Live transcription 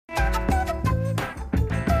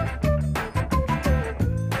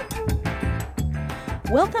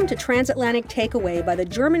Welcome to Transatlantic Takeaway by the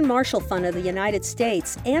German Marshall Fund of the United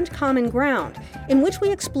States and Common Ground, in which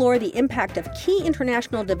we explore the impact of key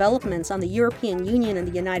international developments on the European Union and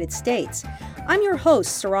the United States. I'm your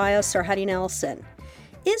host, Soraya Sarhaddi Nelson.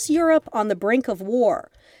 Is Europe on the brink of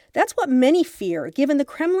war? That's what many fear, given the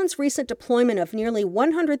Kremlin's recent deployment of nearly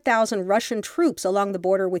 100,000 Russian troops along the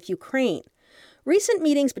border with Ukraine. Recent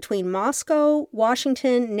meetings between Moscow,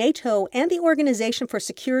 Washington, NATO, and the Organization for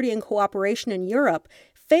Security and Cooperation in Europe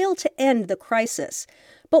failed to end the crisis.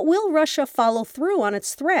 But will Russia follow through on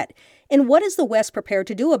its threat? And what is the West prepared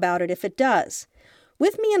to do about it if it does?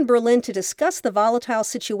 With me in Berlin to discuss the volatile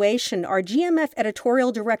situation are GMF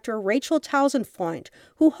editorial director Rachel Tausendfreund,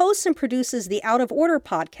 who hosts and produces the Out of Order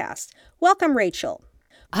podcast. Welcome, Rachel.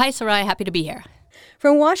 Hi, Soraya. Happy to be here.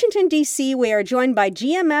 From Washington, D.C., we are joined by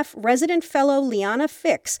GMF Resident Fellow Liana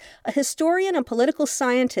Fix, a historian and political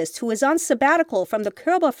scientist who is on sabbatical from the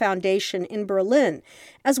Körber Foundation in Berlin,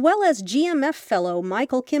 as well as GMF Fellow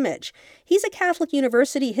Michael Kimmage. He's a Catholic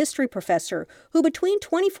University history professor who between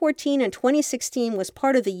 2014 and 2016 was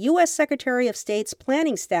part of the U.S. Secretary of State's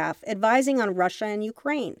planning staff advising on Russia and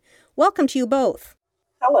Ukraine. Welcome to you both.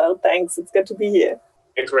 Hello, thanks. It's good to be here.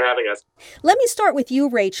 Thanks for having us. Let me start with you,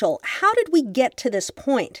 Rachel. How did we get to this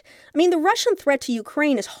point? The Russian threat to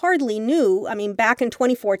Ukraine is hardly new. Back in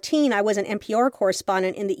 2014, I was an NPR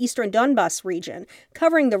correspondent in the eastern Donbas region,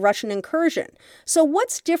 covering the Russian incursion. So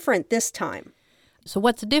what's different this time? So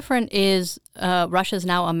what's different is Russia's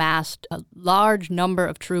now amassed a large number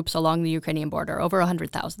of troops along the Ukrainian border, over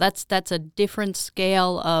 100,000. That's a different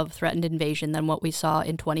scale of threatened invasion than what we saw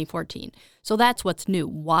in 2014. So that's what's new.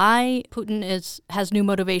 Why Putin has new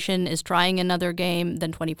motivation, is trying another game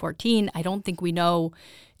than 2014, I don't think we know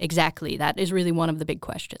exactly. That is really one of the big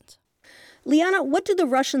questions. Liana, what do the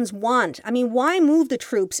Russians want? Why move the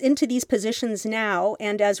troops into these positions now?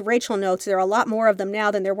 And as Rachel notes, there are a lot more of them now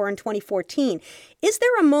than there were in 2014. Is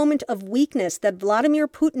there a moment of weakness that Vladimir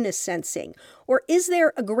Putin is sensing? Or is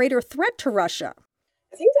there a greater threat to Russia?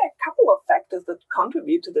 I think there are a couple of factors that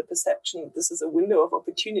contribute to the perception that this is a window of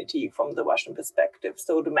opportunity from the Russian perspective.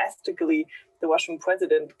 So domestically, the Russian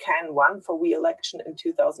president can run for re-election in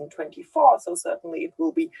 2024. So certainly it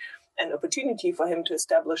will be an opportunity for him to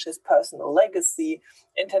establish his personal legacy.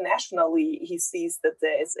 Internationally, he sees that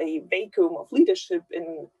there is a vacuum of leadership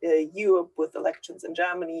in Europe, with elections in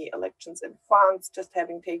Germany, elections in France just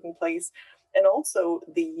having taken place. And also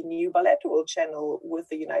the new bilateral channel with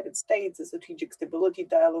the United States, the strategic stability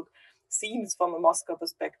dialogue, seems from a Moscow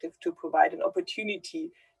perspective to provide an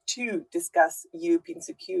opportunity to discuss European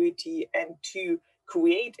security and to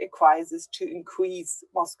create a crisis to increase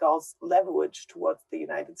Moscow's leverage towards the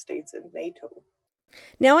United States and NATO.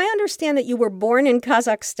 Now, I understand that you were born in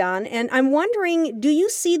Kazakhstan, and I'm wondering, do you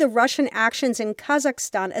see the Russian actions in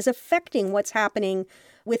Kazakhstan as affecting what's happening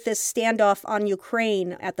with this standoff on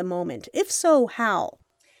Ukraine at the moment? If so, how?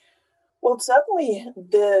 Well, certainly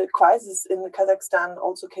the crisis in Kazakhstan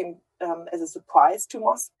also came as a surprise to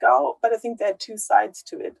Moscow, but I think there are two sides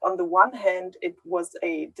to it. On the one hand, it was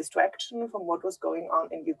a distraction from what was going on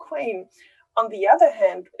in Ukraine. On the other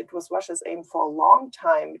hand, it was Russia's aim for a long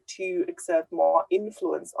time to exert more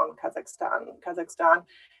influence on Kazakhstan. Kazakhstan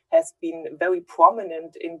has been very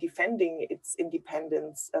prominent in defending its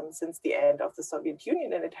independence since the end of the Soviet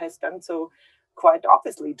Union, and it has done so quite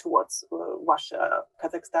obviously towards Russia.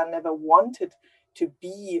 Kazakhstan never wanted to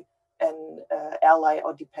be an ally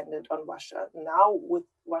or dependent on Russia. Now, with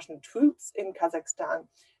Russian troops in Kazakhstan,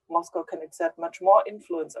 Moscow can exert much more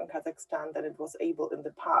influence on Kazakhstan than it was able in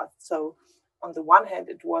the past. So on the one hand,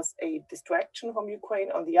 it was a distraction from Ukraine.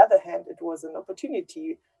 On the other hand, it was an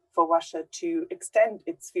opportunity for Russia to extend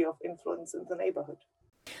its sphere of influence in the neighborhood.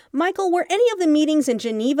 Michael, were any of the meetings in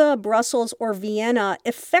Geneva, Brussels, or Vienna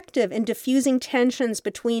effective in diffusing tensions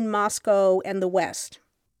between Moscow and the West?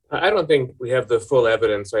 I don't think we have the full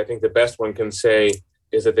evidence. I think the best one can say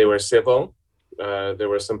is that they were civil. There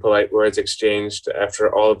were some polite words exchanged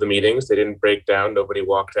after all of the meetings. They didn't break down. Nobody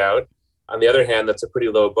walked out. On the other hand, that's a pretty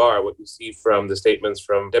low bar. What you see from the statements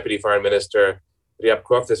from Deputy Foreign Minister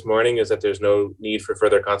Ryabkov this morning is that there's no need for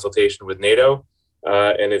further consultation with NATO.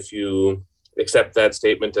 And if you accept that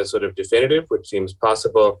statement as sort of definitive, which seems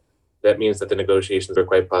possible, that means that the negotiations are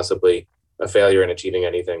quite possibly a failure in achieving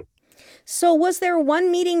anything. So was there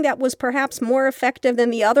one meeting that was perhaps more effective than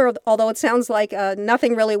the other, although it sounds like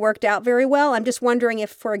nothing really worked out very well? I'm just wondering if,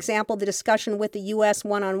 for example, the discussion with the U.S.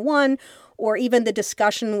 one-on-one, or even the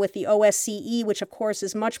discussion with the OSCE, which of course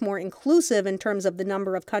is much more inclusive in terms of the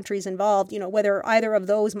number of countries involved, whether either of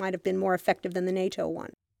those might have been more effective than the NATO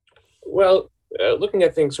one. Well, looking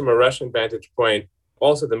at things from a Russian vantage point,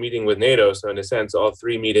 also the meeting with NATO, so in a sense, all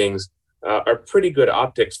three meetings are pretty good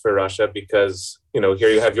optics for Russia because, here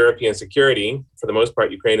you have European security. For the most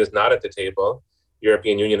part, Ukraine is not at the table.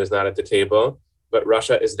 European Union is not at the table, but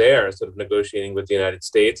Russia is there sort of negotiating with the United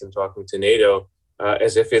States and talking to NATO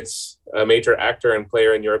as if it's a major actor and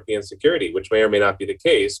player in European security, which may or may not be the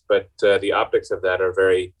case, but the optics of that are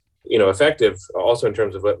very, effective. Also in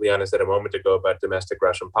terms of what Liana said a moment ago about domestic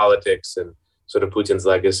Russian politics and sort of Putin's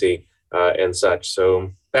legacy and such.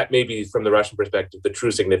 So that may be, from the Russian perspective, the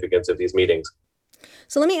true significance of these meetings.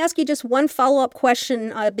 So let me ask you just one follow-up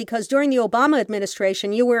question, because during the Obama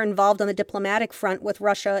administration, you were involved on the diplomatic front with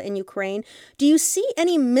Russia and Ukraine. Do you see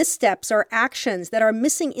any missteps or actions that are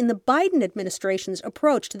missing in the Biden administration's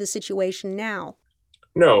approach to the situation now?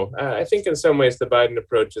 No, I think in some ways the Biden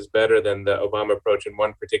approach is better than the Obama approach in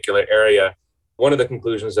one particular area. One of the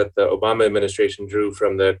conclusions that the Obama administration drew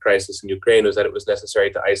from the crisis in Ukraine was that it was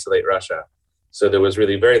necessary to isolate Russia. So there was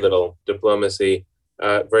really very little diplomacy,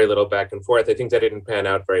 very little back and forth. I think that didn't pan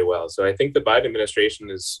out very well. So I think the Biden administration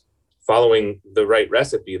is following the right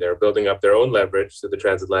recipe. They're building up their own leverage to the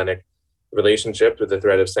transatlantic relationship with the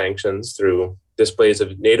threat of sanctions through displays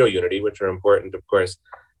of NATO unity, which are important, of course,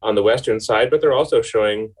 on the Western side, but they're also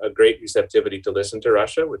showing a great receptivity to listen to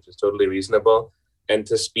Russia, which is totally reasonable, and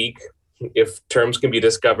to speak if terms can be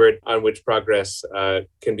discovered on which progress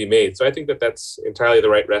can be made. So I think that that's entirely the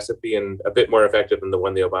right recipe and a bit more effective than the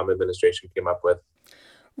one the Obama administration came up with.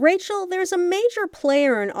 Rachel, there's a major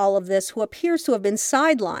player in all of this who appears to have been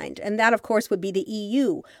sidelined, and that, of course, would be the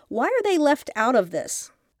EU. Why are they left out of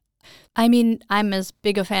this? I mean, I'm as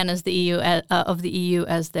big a fan as the EU of the EU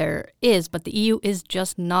as there is, but the EU is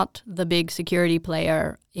just not the big security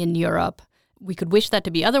player in Europe. We could wish that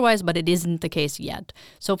to be otherwise, but it isn't the case yet.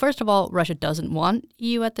 So first of all, Russia doesn't want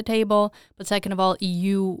EU at the table, but second of all,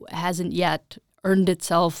 EU hasn't yet earned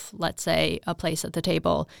itself, let's say, a place at the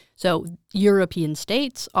table. So European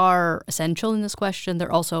states are essential in this question.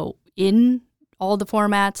 They're also in all the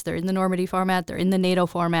formats. They're in the Normandy format, they're in the NATO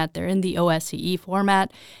format, they're in the OSCE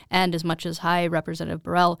format. And as much as High Representative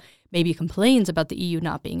Borrell maybe complains about the EU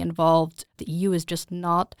not being involved, the EU is just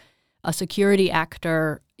not a security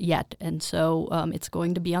actor yet. And so it's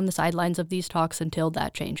going to be on the sidelines of these talks until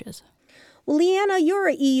that changes. Well, Liana, you're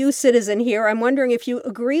a EU citizen here. I'm wondering if you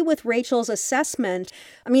agree with Rachel's assessment.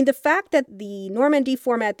 I mean, the fact that the Normandy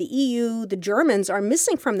format, the EU, the Germans are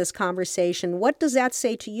missing from this conversation, what does that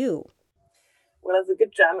say to you? Well, as a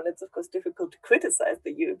good German, it's of course difficult to criticize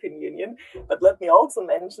the European Union, but let me also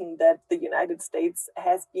mention that the United States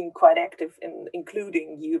has been quite active in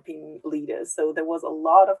including European leaders. So there was a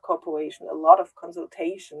lot of cooperation, a lot of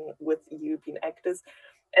consultation with European actors.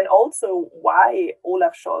 And also why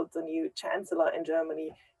Olaf Scholz, the new chancellor in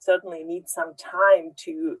Germany, certainly needs some time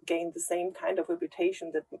to gain the same kind of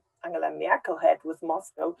reputation that Angela Merkel had with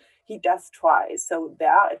Moscow. He does try. So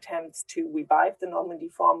there are attempts to revive the Normandy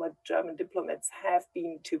format. German diplomats have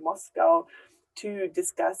been to Moscow to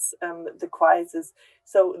discuss the crisis.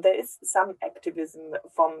 So there is some activism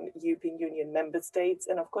from European Union member states.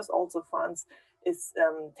 And of course, also France is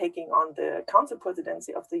taking on the council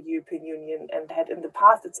presidency of the European Union and had in the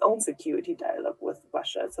past its own security dialogue with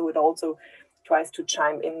Russia. So it also tries to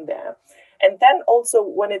chime in there. And then also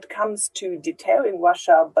when it comes to deterring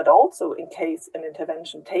Russia, but also in case an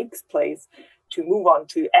intervention takes place, to move on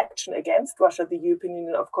to action against Russia, the European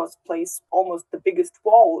Union, of course, plays almost the biggest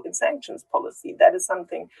role in sanctions policy. That is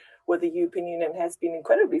something where the European Union has been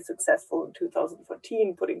incredibly successful in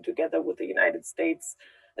 2014, putting together with the United States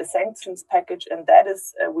a sanctions package. And that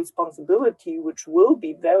is a responsibility which will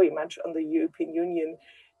be very much on the European Union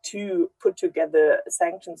to put together a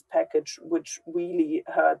sanctions package which really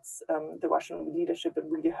hurts the Russian leadership and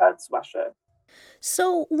really hurts Russia.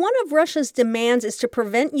 So one of Russia's demands is to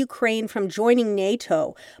prevent Ukraine from joining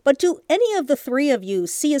NATO. But do any of the three of you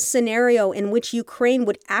see a scenario in which Ukraine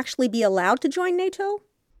would actually be allowed to join NATO?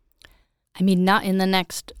 I mean, not in the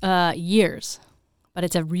next years. But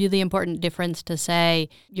it's a really important difference to say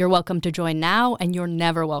you're welcome to join now and you're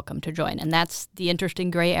never welcome to join. And that's the interesting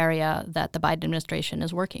gray area that the Biden administration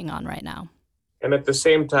is working on right now. And at the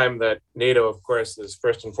same time that NATO, of course, is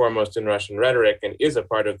first and foremost in Russian rhetoric and is a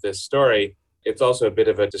part of this story, it's also a bit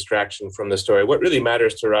of a distraction from the story. What really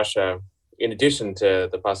matters to Russia, in addition to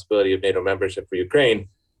the possibility of NATO membership for Ukraine,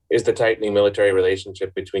 is the tightening military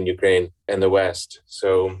relationship between Ukraine and the West.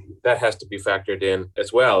 So that has to be factored in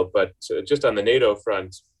as well. But just on the NATO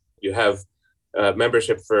front, you have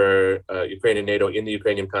membership for Ukraine and NATO in the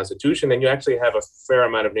Ukrainian constitution, and you actually have a fair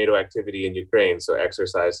amount of NATO activity in Ukraine. So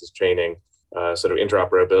exercises, training, sort of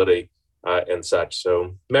interoperability and such.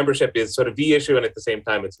 So membership is sort of the issue, and at the same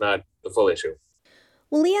time, it's not the full issue.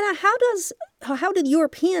 Well, Liana, how did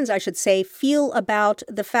Europeans, I should say, feel about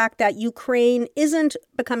the fact that Ukraine isn't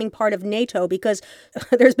becoming part of NATO? Because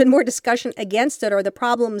there's been more discussion against it, or the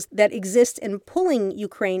problems that exist in pulling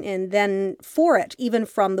Ukraine in than for it, even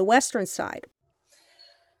from the Western side.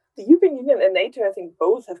 The European Union and NATO, I think,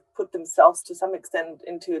 both have put themselves to some extent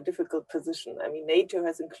into a difficult position. I mean, NATO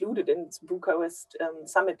has included in its Bucharest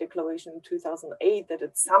summit declaration in 2008 that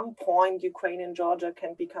at some point Ukraine and Georgia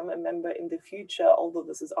can become a member in the future, although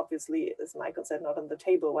this is obviously, as Michael said, not on the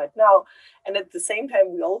table right now. And at the same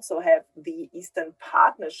time, we also have the Eastern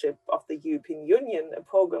Partnership of the European Union, a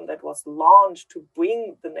program that was launched to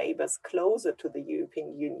bring the neighbors closer to the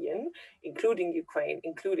European Union, including Ukraine,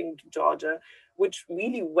 including Georgia, which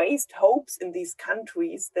really raised hopes in these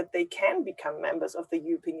countries that they can become members of the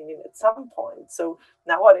European Union at some point. So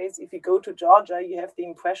nowadays, if you go to Georgia, you have the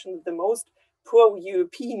impression that the most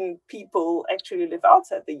pro-European people actually live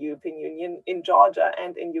outside the European Union, in Georgia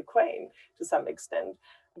and in Ukraine to some extent.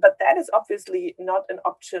 But that is obviously not an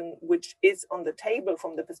option which is on the table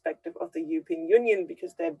from the perspective of the European Union,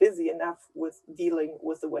 because they're busy enough with dealing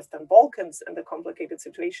with the Western Balkans and the complicated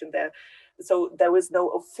situation there. So there is no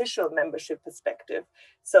official membership perspective.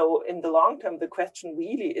 So in the long term, the question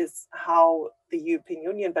really is how the European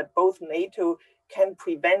Union, but both NATO, can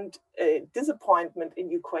prevent disappointment in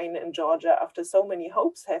Ukraine and Georgia after so many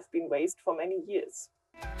hopes have been raised for many years.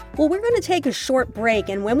 Well, we're going to take a short break,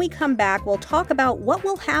 and when we come back, we'll talk about what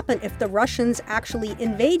will happen if the Russians actually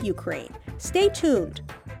invade Ukraine. Stay tuned.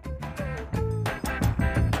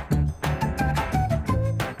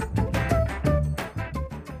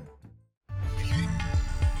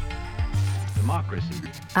 Democracy.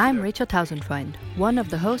 I'm Rachel Tausendfreund, one of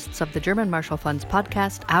the hosts of the German Marshall Fund's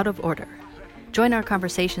podcast, Out of Order. Join our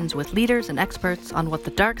conversations with leaders and experts on what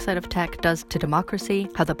the dark side of tech does to democracy,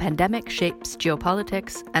 how the pandemic shapes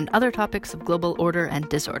geopolitics, and other topics of global order and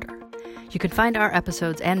disorder. You can find our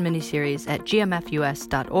episodes and miniseries at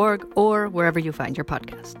gmfus.org or wherever you find your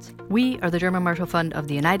podcasts. We are the German Marshall Fund of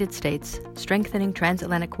the United States, strengthening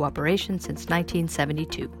transatlantic cooperation since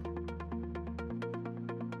 1972.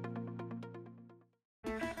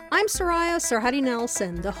 I'm Soraya Sarhaddi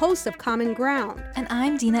Nelson, the host of Common Ground. And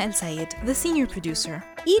I'm Dina Elsayed, the senior producer.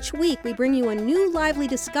 Each week, we bring you a new lively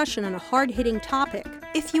discussion on a hard-hitting topic.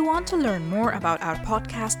 If you want to learn more about our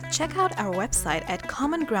podcast, check out our website at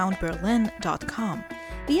commongroundberlin.com.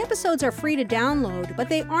 The episodes are free to download, but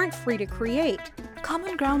they aren't free to create.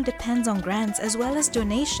 Common Ground depends on grants as well as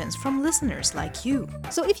donations from listeners like you.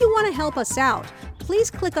 So if you want to help us out,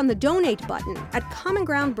 please click on the donate button at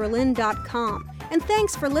commongroundberlin.com. And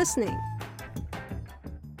thanks for listening.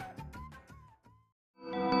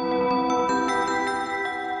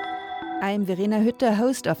 I'm Verena Hütter,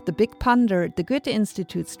 host of The Big Ponder, the Goethe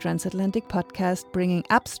Institute's transatlantic podcast, bringing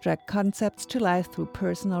abstract concepts to life through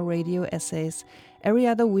personal radio essays. Every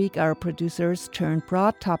other week, our producers turn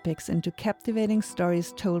broad topics into captivating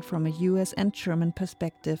stories told from a US and German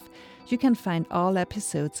perspective. You can find all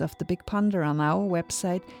episodes of The Big Ponder on our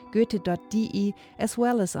website, goethe.de, as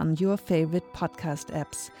well as on your favorite podcast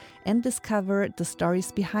apps. And discover the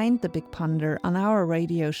stories behind The Big Ponder on our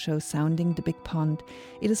radio show, Sounding the Big Pond.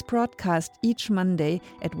 It is broadcast each Monday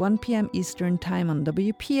at 1 p.m. Eastern Time on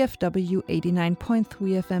WPFW 89.3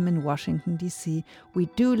 FM in Washington, D.C. We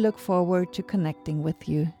do look forward to connecting with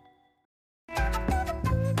you.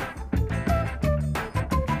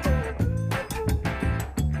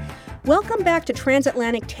 Welcome back to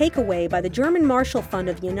Transatlantic Takeaway by the German Marshall Fund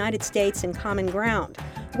of the United States and Common Ground.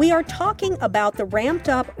 We are talking about the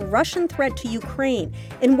ramped-up Russian threat to Ukraine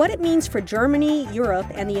and what it means for Germany, Europe,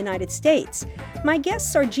 and the United States. My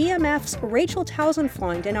guests are GMF's Rachel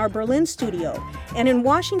Tausendfreund in our Berlin studio, and in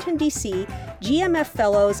Washington, D.C., GMF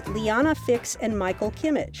Fellows Liana Fix and Michael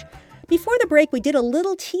Kimmage. Before the break, we did a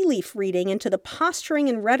little tea leaf reading into the posturing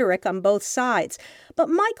and rhetoric on both sides. But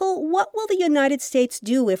Michael, what will the United States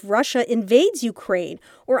do if Russia invades Ukraine,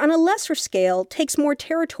 or on a lesser scale, takes more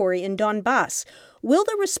territory in Donbass? Will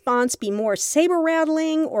the response be more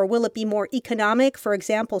saber-rattling, or will it be more economic, for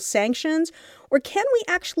example, sanctions? Or can we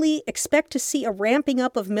actually expect to see a ramping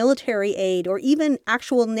up of military aid or even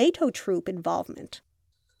actual NATO troop involvement?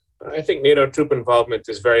 I think NATO troop involvement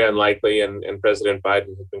is very unlikely, and President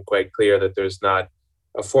Biden has been quite clear that there's not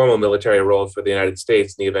a formal military role for the United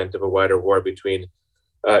States in the event of a wider war between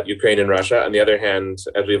Ukraine and Russia. On the other hand,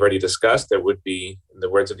 as we've already discussed, there would be, in the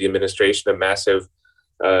words of the administration, a massive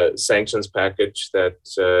sanctions package that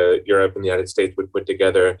Europe and the United States would put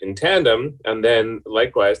together in tandem. And then,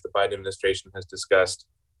 likewise, the Biden administration has discussed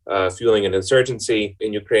fueling an insurgency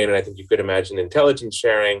in Ukraine, and I think you could imagine intelligence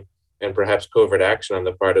sharing and perhaps covert action on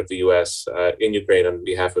the part of the U.S. In Ukraine on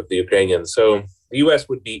behalf of the Ukrainians. So the U.S.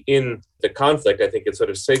 would be in the conflict. I think it sort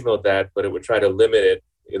of signaled that, but it would try to limit it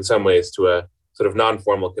in some ways to a sort of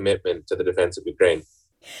non-formal commitment to the defense of Ukraine.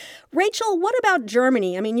 Rachel, what about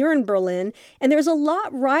Germany? I mean, you're in Berlin, and there's a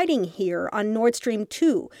lot riding here on Nord Stream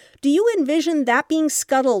 2. Do you envision that being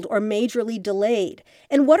scuttled or majorly delayed?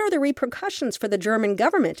 And what are the repercussions for the German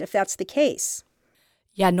government if that's the case?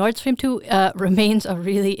 Yeah, Nord Stream 2 remains a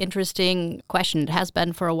really interesting question. It has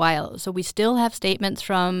been for a while. So we still have statements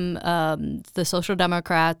from the Social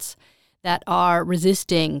Democrats that are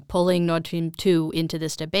resisting pulling Nord Stream 2 into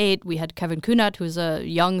this debate. We had Kevin Kühnert, who's a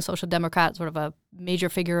young Social Democrat, sort of a major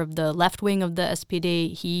figure of the left wing of the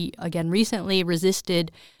SPD. He, again, recently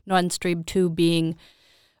resisted Nord Stream 2 being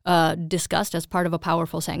discussed as part of a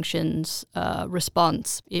powerful sanctions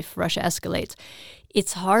response if Russia escalates.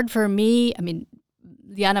 It's hard for me, I mean,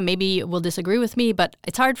 Liana maybe will disagree with me, but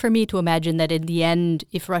it's hard for me to imagine that in the end,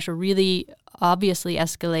 if Russia really obviously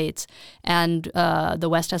escalates and the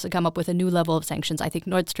West has to come up with a new level of sanctions, I think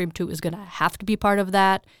Nord Stream 2 is going to have to be part of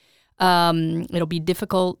that. It'll be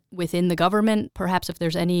difficult within the government, perhaps if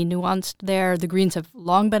there's any nuance there. The Greens have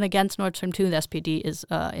long been against Nord Stream 2. The SPD is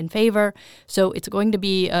in favor. So it's going to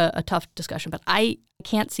be a tough discussion. But I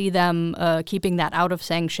can't see them keeping that out of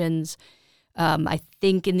sanctions. I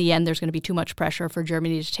think in the end, there's going to be too much pressure for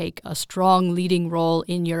Germany to take a strong leading role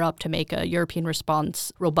in Europe to make a European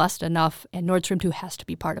response robust enough, and Nord Stream 2 has to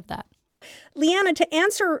be part of that. Liana, to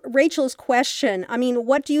answer Rachel's question, I mean,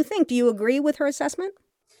 what do you think? Do you agree with her assessment?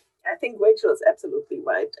 I think Rachel is absolutely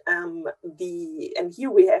right. And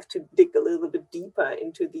here we have to dig a little bit deeper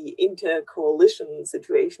into the inter-coalition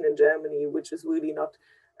situation in Germany, which is really not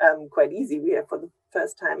quite easy. We have for the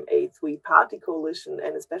first time a three-party coalition,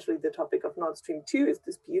 and especially the topic of Nord Stream 2 is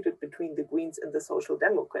disputed between the Greens and the Social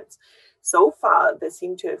Democrats. So far, there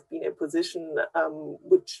seemed to have been a position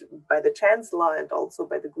which by the Chancellor and also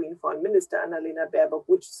by the Green Foreign Minister, Annalena Baerbock,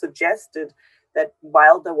 which suggested that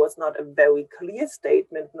while there was not a very clear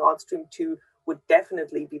statement, Nord Stream 2 would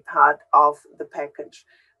definitely be part of the package.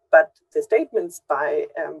 But the statements by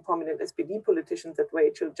prominent SPD politicians that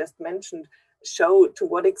Rachel just mentioned show to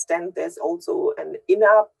what extent there's also an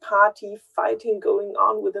inner party fighting going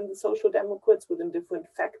on within the Social Democrats, within different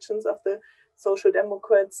factions of the Social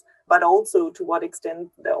Democrats, but also to what extent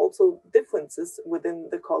there are also differences within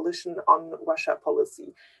the coalition on Russia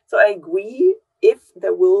policy. So I agree, if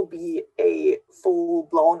there will be a full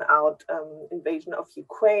blown out invasion of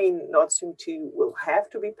Ukraine, Nord Stream 2 will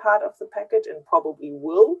have to be part of the package and probably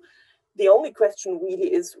will. The only question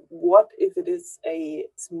really is, what if it is a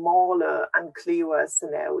smaller, unclearer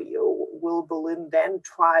scenario? Will Berlin then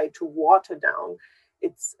try to water down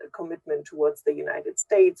its commitment towards the United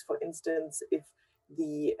States? For instance, if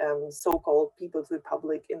the so-called People's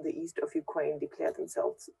Republic in the east of Ukraine declare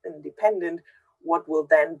themselves independent, what will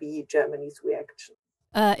then be Germany's reaction?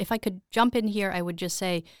 If I could jump in here, I would just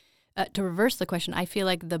say, to reverse the question, I feel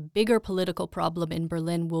like the bigger political problem in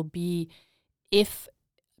Berlin will be if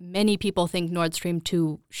many people think Nord Stream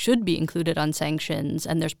 2 should be included on sanctions,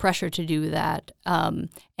 and there's pressure to do that,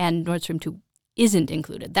 and Nord Stream 2 isn't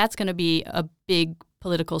included. That's going to be a big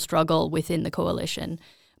political struggle within the coalition,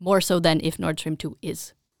 more so than if Nord Stream 2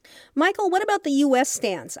 is. Michael, what about the U.S.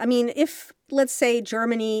 stance? I mean, if, let's say,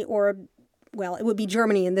 Germany or well, it would be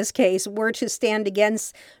Germany in this case, were to stand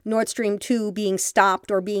against Nord Stream 2 being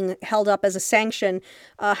stopped or being held up as a sanction,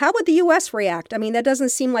 how would the U.S. react? I mean, that doesn't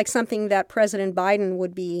seem like something that President Biden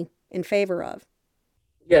would be in favor of.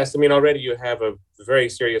 Yes, I mean, already you have a very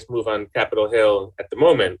serious move on Capitol Hill at the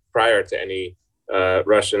moment, prior to any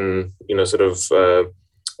Russian,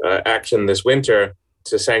 action this winter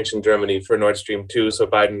to sanction Germany for Nord Stream 2. So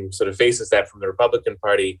Biden sort of faces that from the Republican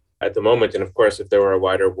Party at the moment. And of course, if there were a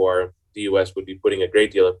wider war, the U.S. would be putting a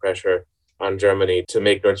great deal of pressure on Germany to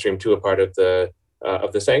make Nord Stream 2 a part of the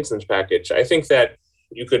sanctions package. I think that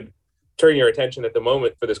you could turn your attention at the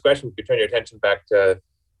moment for this question. You could turn your attention back to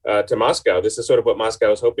Moscow. This is sort of what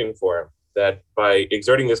Moscow is hoping for, that by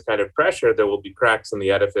exerting this kind of pressure, there will be cracks in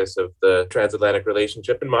the edifice of the transatlantic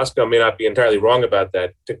relationship. And Moscow may not be entirely wrong about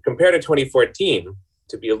that. To compare to 2014,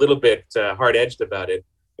 to be a little bit hard-edged about it,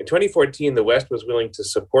 in 2014, the West was willing to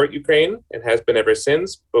support Ukraine and has been ever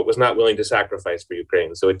since, but was not willing to sacrifice for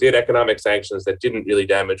Ukraine. So it did economic sanctions that didn't really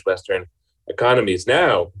damage Western economies.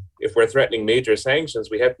 Now, if we're threatening major sanctions,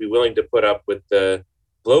 we have to be willing to put up with the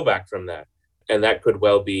blowback from that. And that could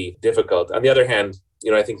well be difficult. On the other hand,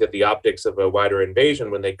 I think that the optics of a wider invasion,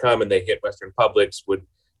 when they come and they hit Western publics, would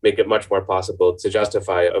make it much more possible to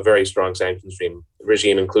justify a very strong sanctions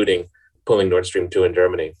regime, including pulling Nord Stream 2 in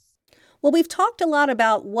Germany. Well, we've talked a lot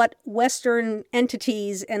about what Western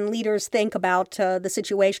entities and leaders think about the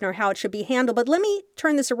situation or how it should be handled. But let me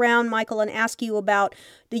turn this around, Michael, and ask you about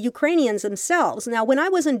the Ukrainians themselves. Now, when I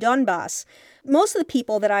was in Donbass, most of the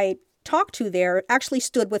people that I talked to there actually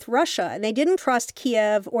stood with Russia, and they didn't trust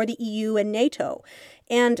Kiev or the EU and NATO.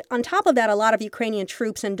 And on top of that, a lot of Ukrainian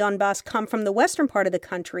troops in Donbass come from the western part of the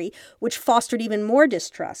country, which fostered even more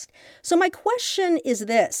distrust. So my question is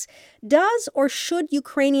this: does or should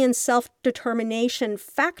Ukrainian self-determination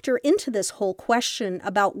factor into this whole question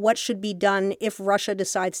about what should be done if Russia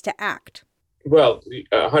decides to act? Well,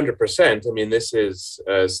 100%. I mean, this is,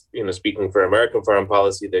 speaking for American foreign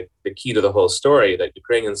policy, the key to the whole story, that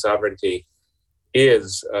Ukrainian sovereignty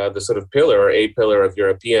is the sort of pillar or a pillar of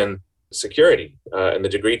European security. And the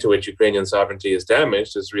degree to which Ukrainian sovereignty is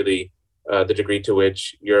damaged is really the degree to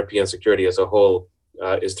which European security as a whole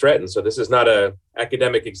is threatened. So this is not an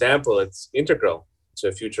academic example. It's integral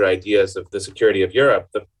to future ideas of the security of Europe.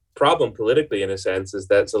 The problem politically, in a sense, is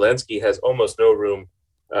that Zelensky has almost no room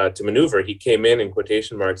to maneuver. He came in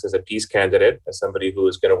quotation marks, as a peace candidate, as somebody who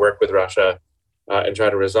was going to work with Russia and try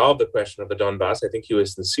to resolve the question of the Donbass. I think he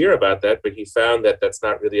was sincere about that, but he found that that's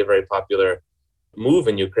not really a very popular move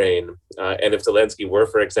in Ukraine. And if Zelensky were,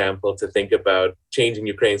 for example, to think about changing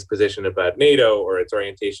Ukraine's position about NATO or its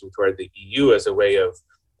orientation toward the EU as a way of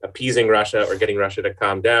appeasing Russia or getting Russia to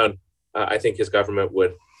calm down, I think his government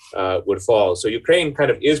would fall. So Ukraine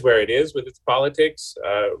kind of is where it is with its politics.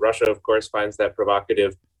 Russia, of course, finds that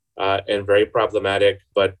provocative and very problematic.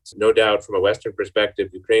 But no doubt, from a Western perspective,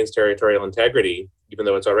 Ukraine's territorial integrity, even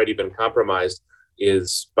though it's already been compromised,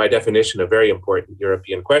 is by definition a very important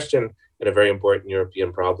European question and a very important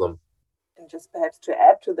European problem. And just perhaps to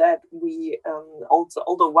add to that, we also,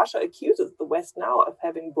 although Russia accuses the West now of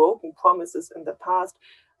having broken promises in the past,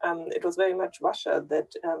 it was very much Russia that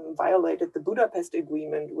violated the Budapest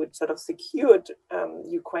Agreement, which sort of secured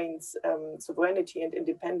Ukraine's sovereignty and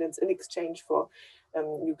independence in exchange for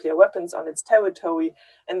nuclear weapons on its territory.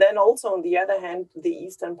 And then also, on the other hand, the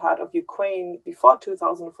eastern part of Ukraine before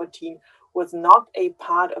 2014 was not a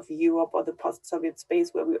part of Europe or the post-Soviet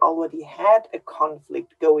space where we already had a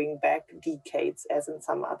conflict going back decades, as in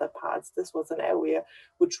some other parts. This was an area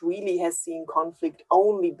which really has seen conflict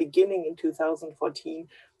only beginning in 2014,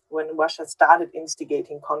 when Russia started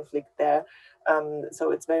instigating conflict there.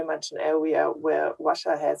 So it's very much an area where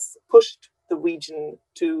Russia has pushed the region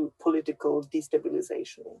to political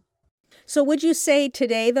destabilization. So would you say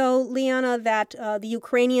today, though, Liana, that the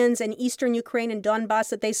Ukrainians in eastern Ukraine and Donbass,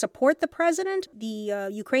 that they support the president, the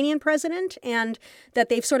Ukrainian president, and that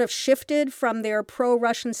they've sort of shifted from their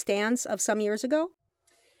pro-Russian stance of some years ago?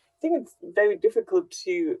 I think it's very difficult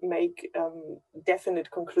to make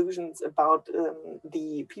definite conclusions about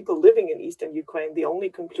the people living in eastern Ukraine. The only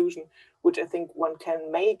conclusion which I think one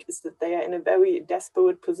can make is that they are in a very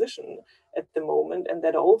desperate position at the moment, and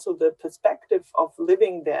that also the perspective of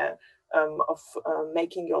living there, of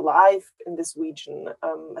making your life in this region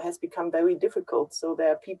has become very difficult. So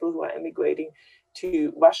there are people who are emigrating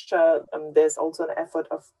to Russia. There's also an effort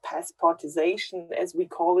of passportization, as we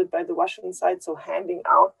call it, by the Russian side, so handing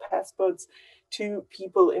out passports to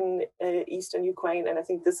people in eastern Ukraine. And I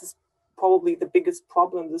think this is probably the biggest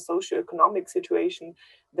problem, the socioeconomic situation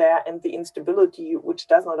there and the instability, which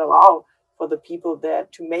does not allow for the people there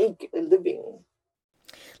to make a living.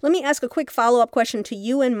 Let me ask a quick follow-up question to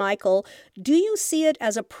you and Michael. Do you see it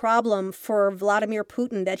as a problem for Vladimir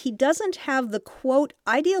Putin that he doesn't have the, quote,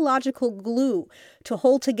 ideological glue to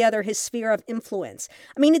hold together his sphere of influence?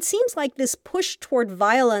 I mean, it seems like this push toward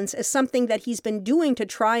violence is something that he's been doing to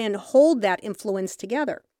try and hold that influence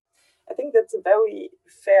together. I think that's a very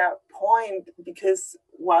fair point, because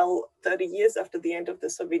while 30 years after the end of the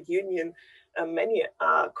Soviet Union, many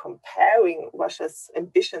are comparing Russia's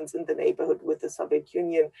ambitions in the neighborhood with the Soviet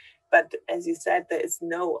Union. But as you said, there is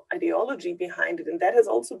no ideology behind it. And that has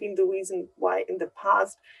also been the reason why in the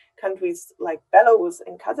past, countries like Belarus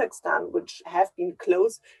and Kazakhstan, which have been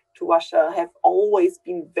close to Russia, have always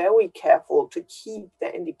been very careful to keep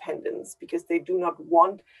their independence, because they do not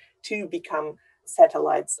want to become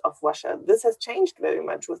satellites of Russia. This has changed very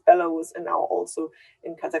much with Belarus and now also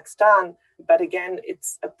in Kazakhstan. But again,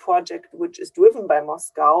 it's a project which is driven by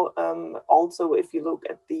Moscow. Also, if you look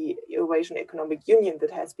at the Eurasian Economic Union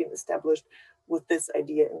that has been established with this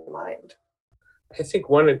idea in mind. I think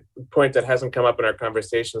one point that hasn't come up in our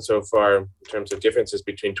conversation so far in terms of differences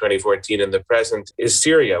between 2014 and the present is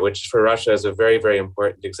Syria, which for Russia is a very, very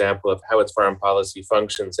important example of how its foreign policy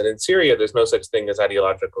functions. And in Syria, there's no such thing as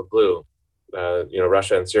ideological glue.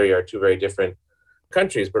 Russia and Syria are two very different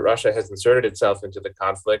countries, but Russia has inserted itself into the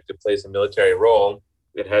conflict. It plays a military role.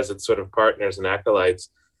 It has its sort of partners and acolytes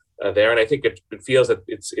there. And I think it feels that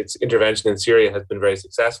its intervention in Syria has been very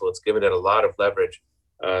successful. It's given it a lot of leverage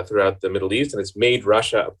throughout the Middle East, and it's made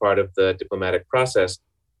Russia a part of the diplomatic process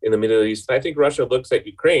in the Middle East. And I think Russia looks at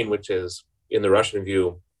Ukraine, which is, in the Russian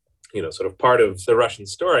view, sort of part of the Russian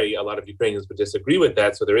story. A lot of Ukrainians would disagree with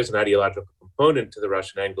that. So there is an ideological component to the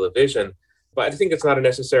Russian angle of vision. But I think it's not a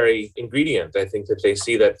necessary ingredient. I think that they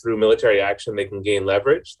see that through military action, they can gain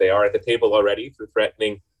leverage. They are at the table already through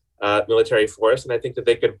threatening military force. And I think that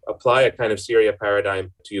they could apply a kind of Syria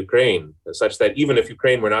paradigm to Ukraine, such that even if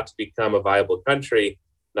Ukraine were not to become a viable country,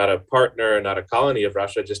 not a partner, not a colony of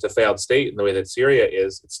Russia, just a failed state in the way that Syria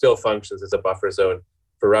is, it still functions as a buffer zone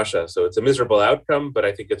for Russia. So it's a miserable outcome, but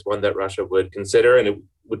I think it's one that Russia would consider, and it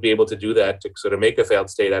would be able to do that to sort of make a failed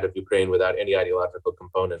state out of Ukraine without any ideological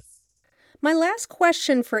component. My last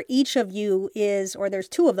question for each of you is, or there's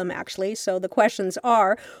two of them actually, so the questions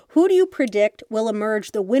are, who do you predict will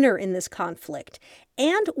emerge the winner in this conflict?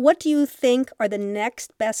 And what do you think are the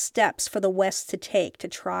next best steps for the West to take to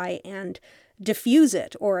try and diffuse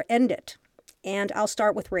it or end it? And I'll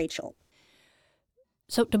start with Rachel.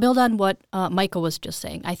 So to build on what Michael was just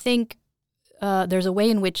saying, I think there's a way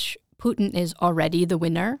in which Putin is already the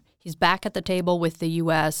winner. He's back at the table with the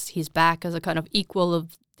U.S. He's back as a kind of equal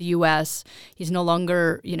of the U.S. He's no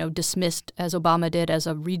longer, dismissed, as Obama did, as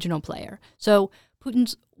a regional player. So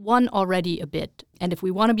Putin's won already a bit. And if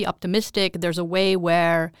we want to be optimistic, there's a way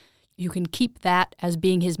where you can keep that as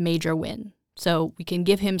being his major win. So we can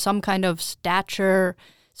give him some kind of stature,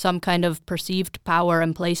 some kind of perceived power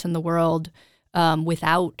and place in the world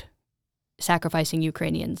without sacrificing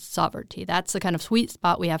Ukrainian sovereignty. That's the kind of sweet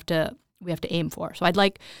spot we have to aim for. So I'd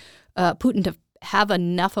like Putin to have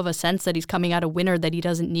enough of a sense that he's coming out a winner, that he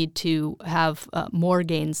doesn't need to have more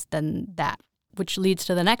gains than that, which leads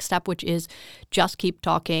to the next step, which is just keep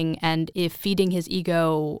talking. And if feeding his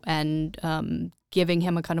ego and giving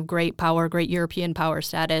him a kind of great power, great European power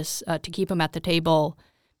status to keep him at the table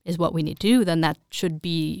is what we need to do, then that should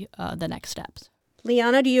be the next steps.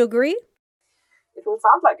 Liana, do you agree? It will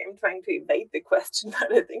sound like I'm trying to evade the question,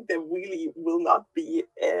 but I think there really will not be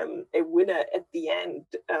a winner at the end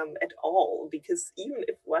at all, because even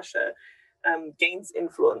if Russia gains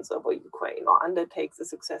influence over Ukraine or undertakes a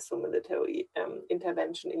successful military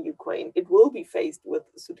intervention in Ukraine, it will be faced with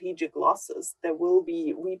strategic losses. There will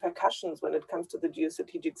be repercussions when it comes to the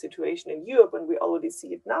geostrategic situation in Europe, and we already see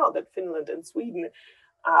it now that Finland and Sweden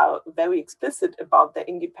are very explicit about their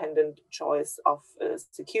independent choice of a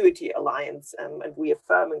security alliance, and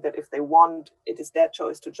reaffirming that if they want, it is their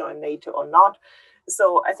choice to join NATO or not.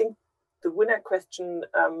 So I think the winner question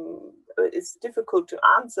is difficult to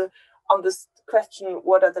answer. On this question,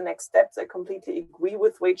 what are the next steps? I completely agree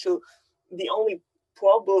with Rachel. The only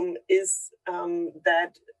problem is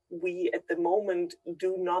that we at the moment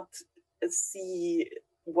do not see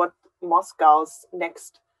what Moscow's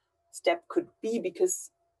next step could be,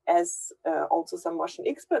 because as also some Russian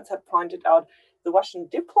experts have pointed out, the Russian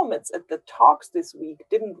diplomats at the talks this week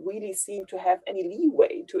didn't really seem to have any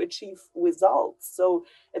leeway to achieve results. So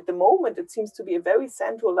at the moment, it seems to be a very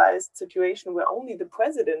centralized situation where only the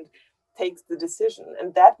president takes the decision.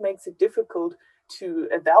 And that makes it difficult to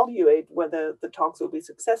evaluate whether the talks will be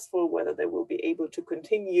successful, whether they will be able to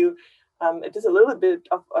continue. It is a little bit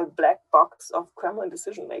of a black box of Kremlin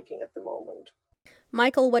decision-making at the moment.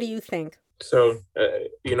 Michael, what do you think? So,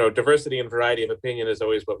 diversity and variety of opinion is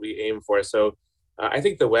always what we aim for. So I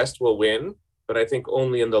think the West will win, but I think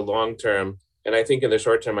only in the long term. And I think in the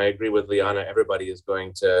short term, I agree with Liana, everybody is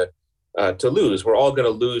going to lose. We're all going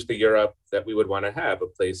to lose the Europe that we would want to have, a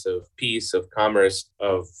place of peace, of commerce,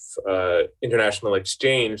 of international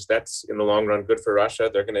exchange. That's in the long run good for Russia.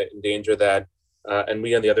 They're going to endanger that. And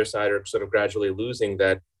we on the other side are sort of gradually losing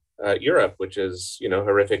that Europe, which is,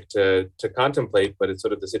 horrific to contemplate, but it's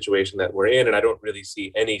sort of the situation that we're in. And I don't really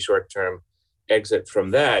see any short-term exit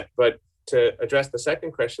from that. But to address the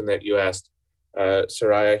second question that you asked,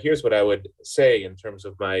 Soraya, here's what I would say in terms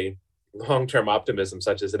of my long-term optimism,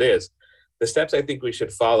 such as it is. The steps I think we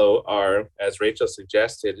should follow are, as Rachel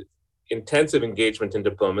suggested, intensive engagement in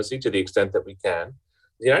diplomacy to the extent that we can.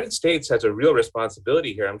 The United States has a real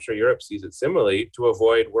responsibility here, I'm sure Europe sees it similarly, to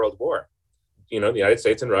avoid world war. The United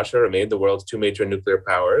States and Russia remain the world's two major nuclear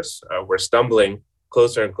powers. We're stumbling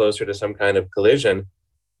closer and closer to some kind of collision.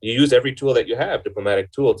 You use every tool that you have,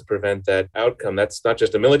 diplomatic tool, to prevent that outcome. That's not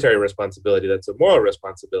just a military responsibility, that's a moral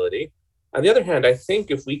responsibility. On the other hand, I think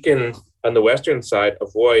if we can, on the Western side,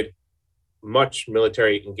 avoid much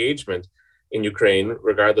military engagement in Ukraine,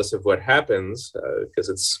 regardless of what happens, because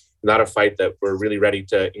it's not a fight that we're really ready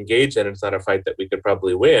to engage in, it's not a fight that we could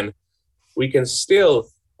probably win, we can still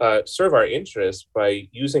serve our interests by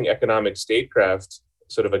using economic statecraft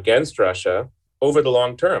sort of against Russia over the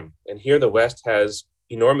long term. And here the West has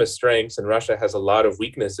enormous strengths and Russia has a lot of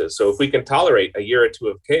weaknesses. So if we can tolerate a year or two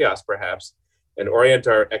of chaos, perhaps, and orient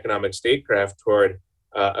our economic statecraft toward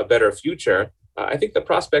a better future, I think the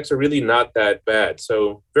prospects are really not that bad.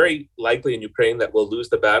 So very likely in Ukraine that we'll lose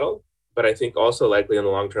the battle, but I think also likely in the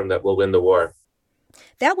long term that we'll win the war.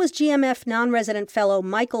 That was GMF non-resident fellow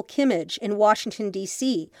Michael Kimmage in Washington,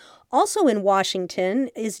 D.C. Also in Washington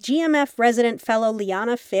is GMF resident fellow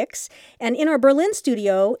Liana Fix, and in our Berlin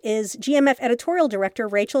studio is GMF editorial director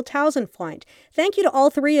Rachel Tausendfreund. Thank you to all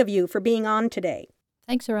three of you for being on today.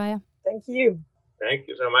 Thanks, Soraya. Thank you. Thank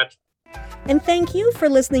you so much. And thank you for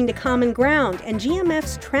listening to Common Ground and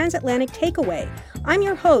GMF's Transatlantic Takeaway. I'm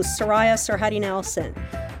your host, Soraya Sarhaddi Nelson.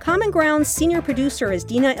 Common Ground's senior producer is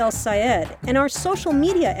Dina Elsayed, and our social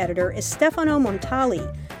media editor is Stefano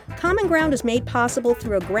Montali. Common Ground is made possible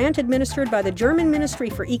through a grant administered by the German Ministry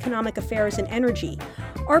for Economic Affairs and Energy.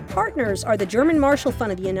 Our partners are the German Marshall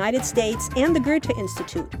Fund of the United States and the Goethe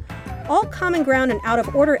Institute. All Common Ground and Out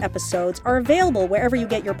of Order episodes are available wherever you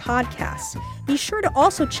get your podcasts. Be sure to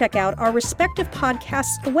also check out our respective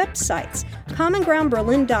podcasts' websites,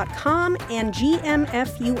 commongroundberlin.com and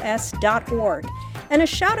gmfus.org. And a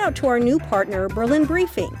shout out to our new partner, Berlin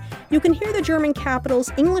Briefing. You can hear the German capital's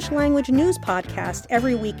English language news podcast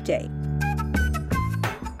every weekday.